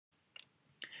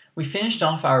We finished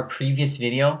off our previous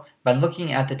video by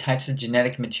looking at the types of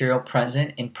genetic material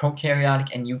present in prokaryotic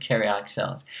and eukaryotic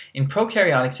cells. In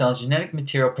prokaryotic cells, genetic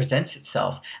material presents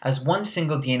itself as one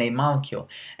single DNA molecule,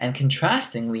 and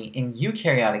contrastingly, in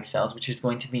eukaryotic cells, which is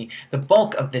going to be the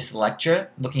bulk of this lecture,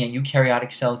 looking at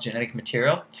eukaryotic cells' genetic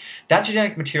material, that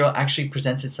genetic material actually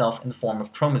presents itself in the form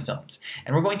of chromosomes.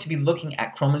 And we're going to be looking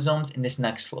at chromosomes in this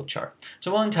next flowchart.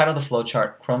 So we'll entitle the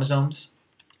flowchart Chromosomes.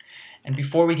 And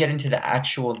before we get into the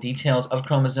actual details of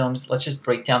chromosomes, let's just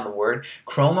break down the word.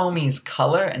 Chromo means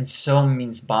color and some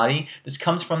means body. This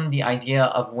comes from the idea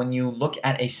of when you look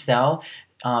at a cell,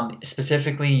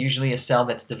 specifically usually a cell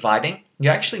that's dividing, you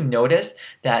actually notice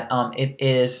that it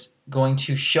is going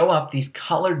to show up these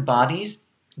colored bodies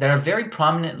that are very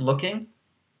prominent looking.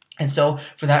 And so,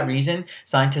 for that reason,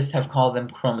 scientists have called them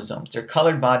chromosomes. They're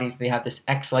colored bodies, they have this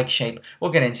X-like shape.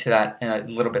 We'll get into that a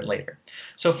little bit later.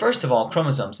 So first of all,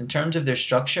 chromosomes, in terms of their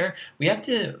structure, we have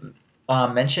to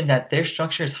mention that their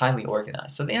structure is highly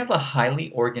organized. So they have a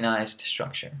highly organized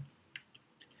structure.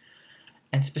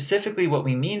 And specifically what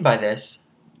we mean by this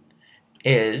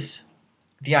is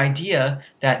the idea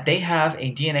that they have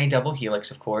a DNA double helix,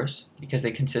 of course, because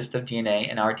they consist of DNA,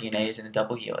 and our DNA is in a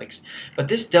double helix. But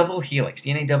this double helix,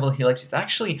 DNA double helix, is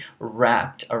actually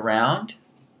wrapped around,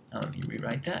 let me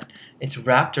rewrite that, it's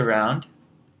wrapped around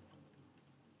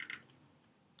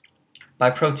by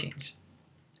proteins.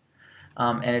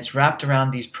 And it's wrapped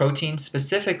around these proteins.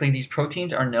 Specifically, these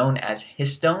proteins are known as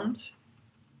histones.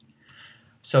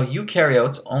 So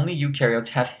eukaryotes, only eukaryotes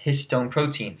have histone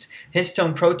proteins.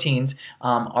 Histone proteins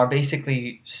are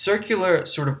basically circular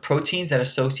sort of proteins that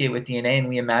associate with DNA, and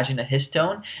we imagine a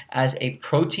histone as a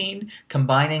protein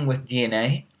combining with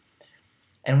DNA.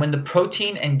 And when the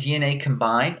protein and DNA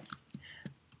combine,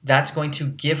 that's going to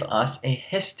give us a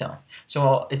histone.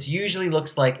 So it usually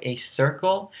looks like a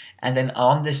circle, and then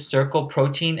on this circle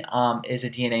protein is a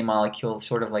DNA molecule,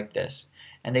 sort of like this.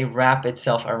 And they wrap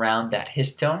itself around that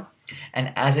histone.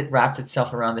 And as it wraps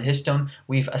itself around the histone,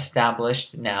 we've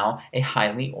established now a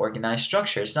highly organized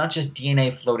structure. It's not just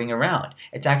DNA floating around.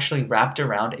 It's actually wrapped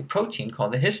around a protein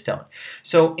called the histone.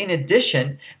 So in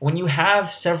addition, when you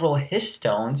have several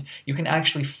histones, you can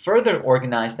actually further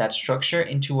organize that structure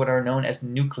into what are known as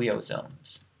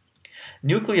nucleosomes.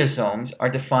 Nucleosomes are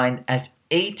defined as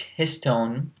 8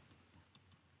 histones,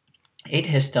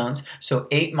 so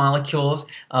 8 molecules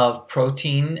of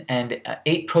protein and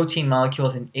 8 protein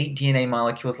molecules and 8 DNA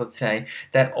molecules, let's say,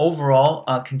 that overall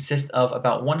consist of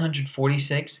about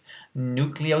 146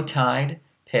 nucleotide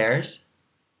pairs.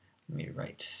 Let me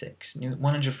write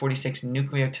 146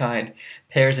 nucleotide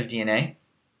pairs of DNA.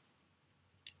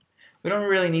 We don't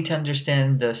really need to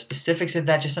understand the specifics of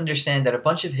that, just understand that a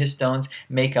bunch of histones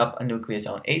make up a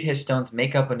nucleosome. 8 histones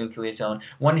make up a nucleosome.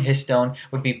 1 histone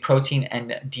would be protein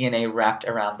and DNA wrapped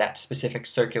around that specific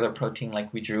circular protein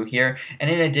like we drew here. And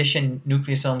in addition,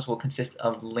 nucleosomes will consist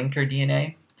of linker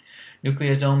DNA.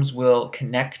 Nucleosomes will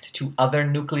connect to other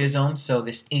nucleosomes, so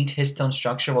this 8 histone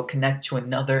structure will connect to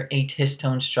another 8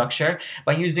 histone structure.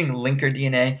 By using linker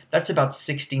DNA, that's about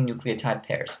 60 nucleotide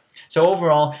pairs. So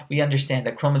overall, we understand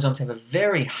that chromosomes have a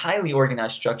very highly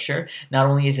organized structure. Not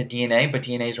only is it DNA, but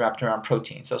DNA is wrapped around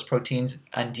proteins. Those proteins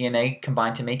and DNA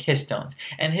combine to make histones.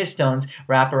 And histones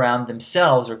wrap around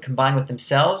themselves or combine with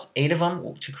themselves, 8 of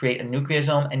them, to create a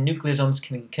nucleosome, and nucleosomes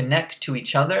can connect to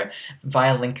each other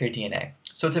via linker DNA.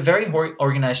 So it's a very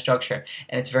organized structure,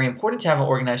 and it's very important to have an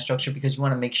organized structure because you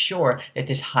want to make sure that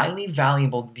this highly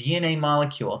valuable DNA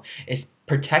molecule is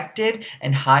protected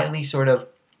and highly sort of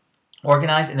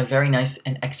organized in a very nice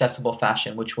and accessible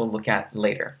fashion, which we'll look at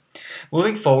later.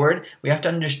 Moving forward, we have to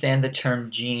understand the term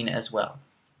gene as well.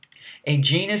 A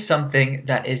gene is something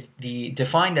that is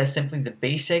defined as simply the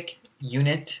basic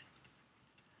unit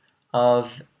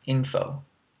of info.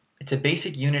 It's a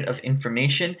basic unit of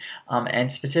information,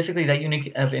 and specifically that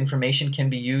unit of information can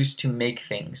be used to make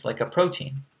things like a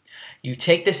protein. You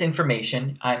take this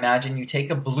information, I imagine you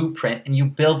take a blueprint and you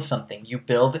build something. You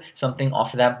build something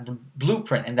off of that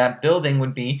blueprint, and that building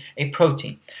would be a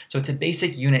protein. So it's a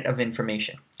basic unit of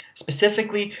information.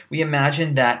 Specifically, we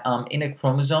imagine that in a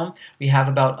chromosome, we have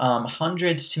about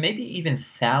hundreds to maybe even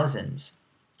thousands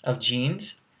of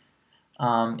genes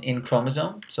in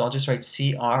chromosome. So I'll just write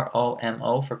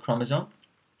C-R-O-M-O for chromosome.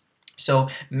 So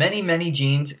many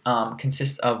genes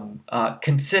consist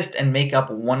and make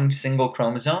up one single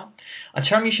chromosome. A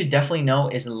term you should definitely know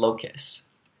is locus.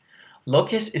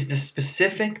 Locus is the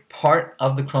specific part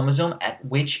of the chromosome at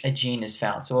which a gene is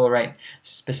found. So we'll write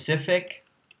specific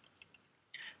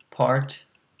part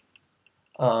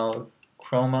of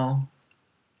chromo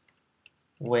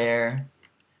where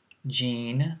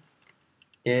gene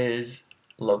is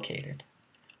located.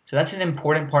 So that's an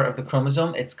important part of the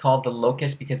chromosome. It's called the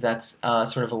locus because that's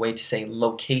sort of a way to say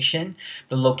location.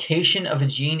 The location of a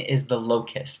gene is the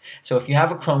locus. So if you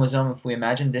have a chromosome, if we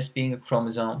imagine this being a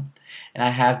chromosome, and I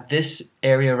have this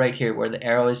area right here where the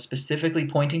arrow is specifically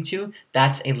pointing to,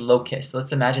 that's a locus.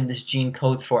 Let's imagine this gene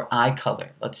codes for eye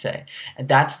color, let's say. And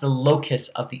that's the locus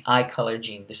of the eye color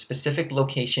gene, the specific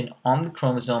location on the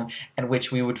chromosome at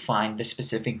which we would find the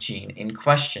specific gene in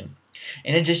question.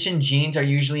 In addition, genes are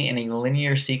usually in a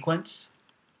linear sequence.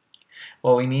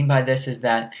 What we mean by this is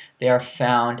that they are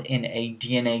found in a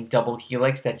DNA double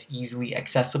helix that's easily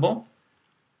accessible.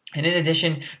 And in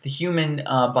addition, the human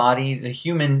body, the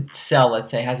human cell, let's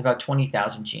say, has about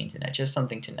 20,000 genes in it. Just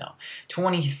something to know.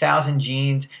 20,000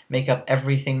 genes make up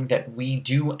everything that we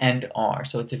do and are.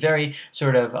 So it's a very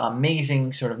sort of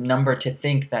amazing sort of number to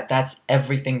think that that's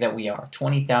everything that we are.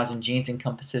 20,000 genes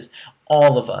encompasses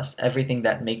all of us, everything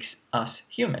that makes us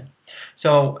human.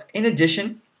 So in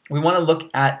addition, we want to look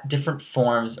at different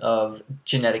forms of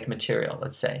genetic material,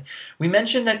 let's say. We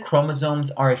mentioned that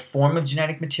chromosomes are a form of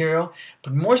genetic material,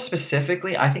 but more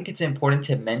specifically, I think it's important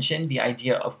to mention the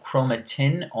idea of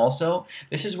chromatin also.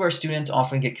 This is where students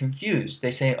often get confused.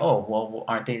 They say, oh, well,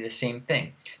 aren't they the same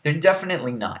thing? They're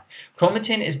definitely not.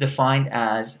 Chromatin is defined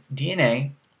as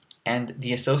DNA and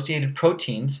the associated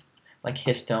proteins, like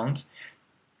histones,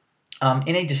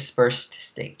 in a dispersed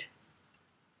state.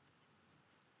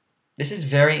 This is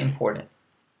very important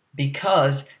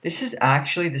because this is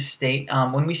actually the state,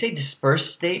 when we say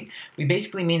dispersed state, we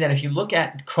basically mean that if you look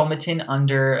at chromatin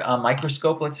under a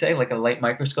microscope, let's say, like a light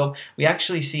microscope, we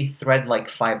actually see thread-like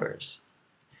fibers.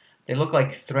 They look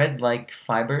like thread-like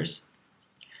fibers.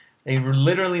 They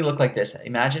literally look like this.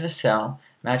 Imagine a cell.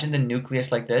 Imagine the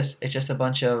nucleus like this. It's just a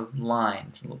bunch of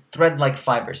lines, thread-like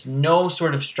fibers. No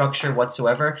sort of structure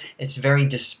whatsoever. It's very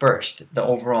dispersed, the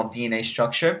overall DNA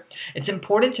structure. It's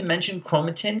important to mention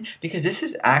chromatin because this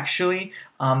is actually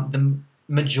the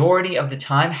majority of the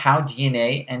time how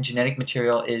DNA and genetic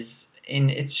material is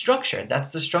in its structure.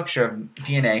 That's the structure of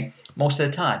DNA most of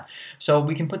the time. So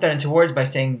we can put that into words by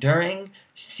saying during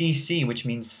CC, which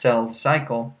means cell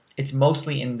cycle, it's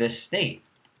mostly in this state.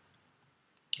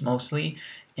 Mostly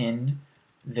in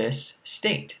this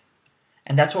state.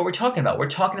 And that's what we're talking about. We're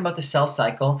talking about the cell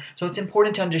cycle. So it's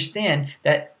important to understand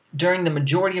that during the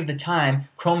majority of the time,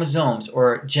 chromosomes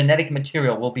or genetic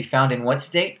material will be found in what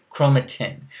state?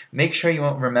 Chromatin. Make sure you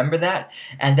remember that.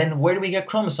 And then where do we get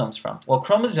chromosomes from? Well,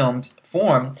 chromosomes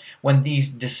form when these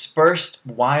dispersed,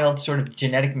 wild sort of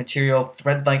genetic material,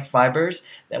 thread-like fibers,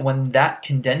 that when that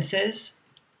condenses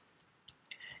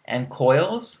and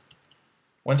coils.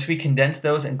 Once we condense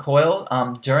those and coil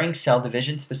during cell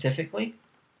division specifically,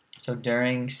 so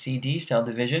during CD, cell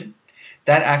division,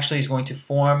 that actually is going to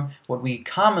form what we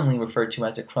commonly refer to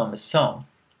as a chromosome.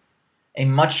 A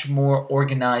much more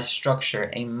organized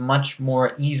structure, a much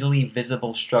more easily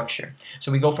visible structure.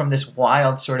 So we go from this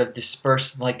wild sort of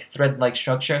dispersed like thread-like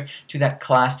structure to that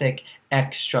classic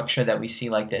X structure that we see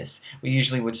like this. We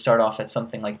usually would start off at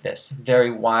something like this,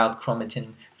 very wild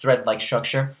chromatin thread-like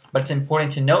structure. But it's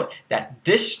important to note that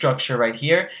this structure right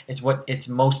here is what it's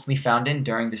mostly found in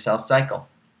during the cell cycle.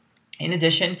 In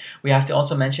addition, we have to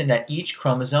also mention that each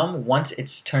chromosome, once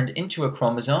it's turned into a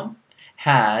chromosome,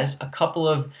 has a couple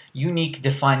of unique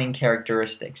defining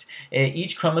characteristics.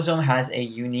 Each chromosome has a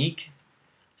unique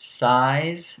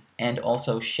size and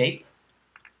also shape.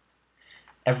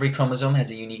 Every chromosome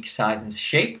has a unique size and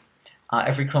shape.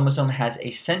 Every chromosome has a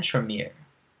centromere.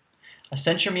 A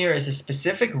centromere is a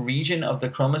specific region of the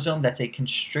chromosome that's a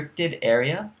constricted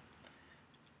area.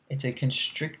 It's a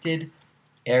constricted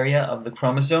area of the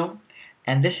chromosome,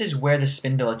 and this is where the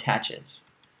spindle attaches.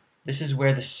 This is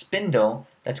where the spindle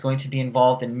that's going to be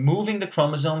involved in moving the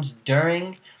chromosomes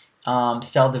during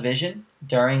cell division,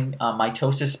 during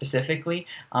mitosis specifically,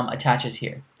 attaches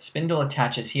here. Spindle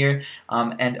attaches here,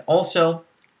 and also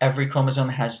every chromosome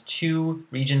has two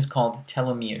regions called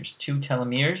telomeres. Two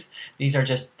telomeres. These are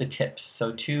just the tips.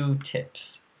 So two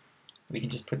tips. We can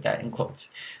just put that in quotes.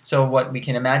 So what we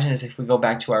can imagine is if we go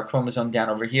back to our chromosome down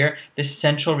over here, this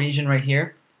central region right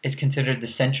here is considered the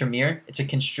centromere. It's a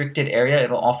constricted area.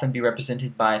 It'll often be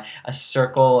represented by a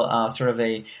circle, sort of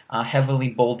a heavily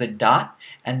bolded dot.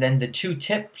 And then the two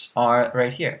tips are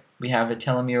right here. We have a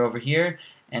telomere over here,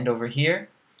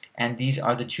 and these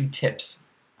are the two tips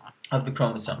of the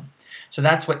chromosome. So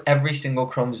that's what every single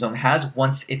chromosome has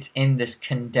once it's in this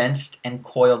condensed and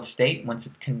coiled state. Once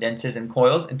it condenses and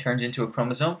coils and turns into a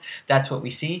chromosome, that's what we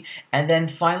see. And then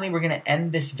finally, we're going to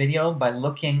end this video by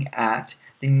looking at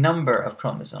the number of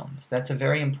chromosomes. That's a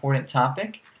very important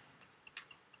topic.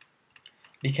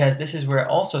 because this is where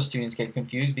also students get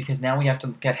confused, because now we have to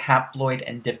look at haploid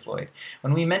and diploid.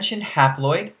 When we mention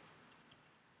haploid,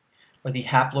 or the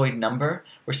haploid number,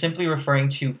 we're simply referring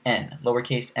to n,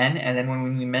 lowercase n, and then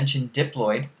when we mention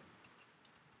diploid,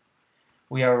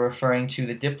 we are referring to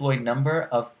the diploid number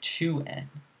of 2n.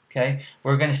 Okay,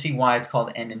 we're going to see why it's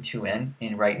called n and 2n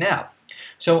in right now.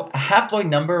 So a haploid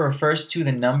number refers to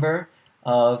the number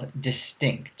of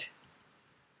distinct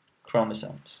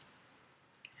chromosomes.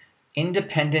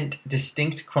 Independent,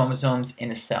 distinct chromosomes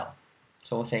in a cell.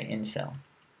 So we'll say in cell.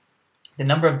 The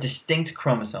number of distinct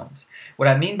chromosomes. What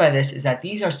I mean by this is that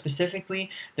these are specifically,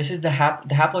 this is the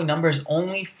haploid number is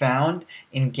only found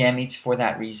in gametes for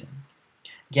that reason.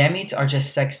 Gametes are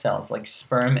just sex cells like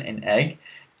sperm and egg.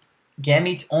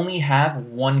 Gametes only have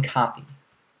one copy.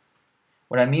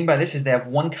 What I mean by this is they have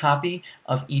one copy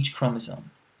of each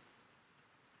chromosome.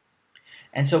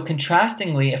 And so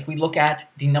contrastingly, if we look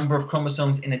at the number of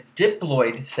chromosomes in a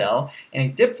diploid cell, a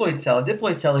diploid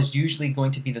cell is usually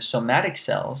going to be the somatic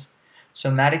cells.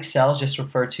 Somatic cells just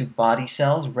refer to body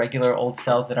cells, regular old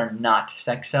cells that are not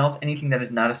sex cells, anything that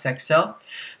is not a sex cell.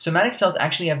 Somatic cells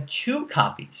actually have 2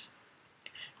 copies.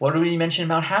 What did we mention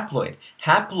about haploid?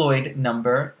 Haploid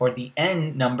number, or the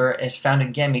N number, is found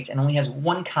in gametes and only has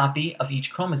 1 copy of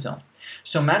each chromosome.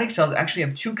 Somatic cells actually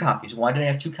have 2 copies. Why do they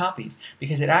have 2 copies?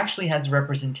 Because it actually has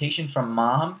representation from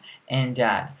mom and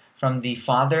dad, from the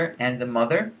father and the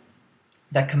mother,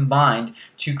 that combined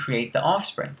to create the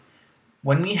offspring.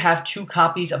 When we have 2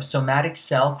 copies of somatic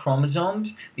cell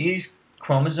chromosomes, these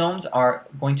chromosomes are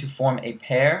going to form a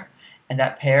pair, and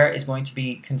that pair is going to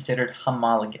be considered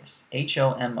homologous.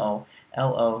 H-O-M-O-L-O-G-O-U-S,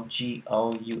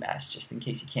 just in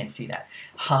case you can't see that.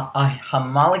 A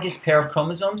homologous pair of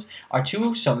chromosomes are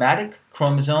 2 somatic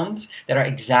chromosomes that are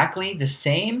exactly the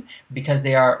same because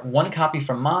they are 1 copy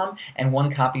from mom and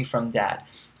 1 copy from dad.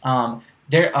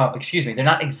 They're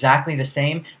not exactly the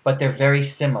same, but they're very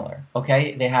similar,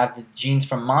 okay? They have the genes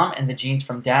from mom and the genes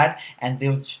from dad, and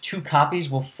those 2 copies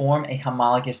will form a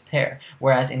homologous pair.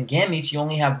 Whereas in gametes, you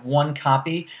only have 1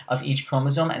 copy of each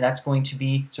chromosome, and that's going to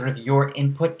be sort of your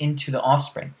input into the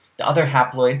offspring. The other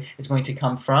haploid is going to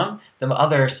come from the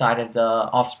other side of the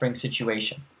offspring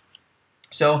situation.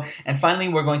 So, and finally,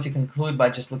 we're going to conclude by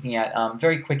just looking at a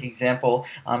very quick example.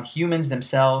 Humans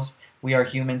themselves, we are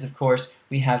humans, of course.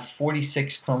 We have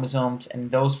 46 chromosomes,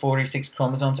 and those 46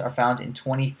 chromosomes are found in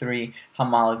 23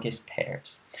 homologous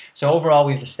pairs. So overall,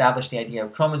 we've established the idea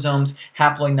of chromosomes,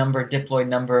 haploid number, diploid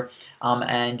number,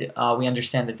 and we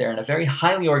understand that they're in a very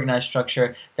highly organized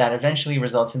structure that eventually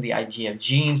results in the idea of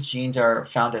genes. Genes are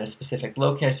found at a specific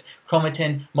locus.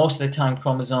 Chromatin, most of the time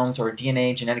chromosomes or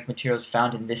DNA, genetic materials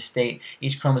found in this state.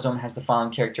 Each chromosome has the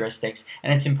following characteristics,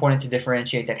 and it's important to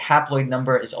differentiate that haploid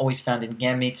number is always found in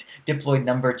gametes, diploid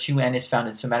number 2n is found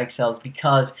in somatic cells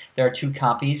because there are 2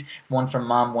 copies, 1 from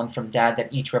mom, 1 from dad,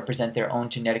 that each represent their own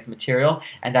genetic material,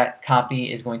 and that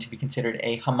copy is going to be considered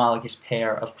a homologous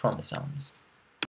pair of chromosomes.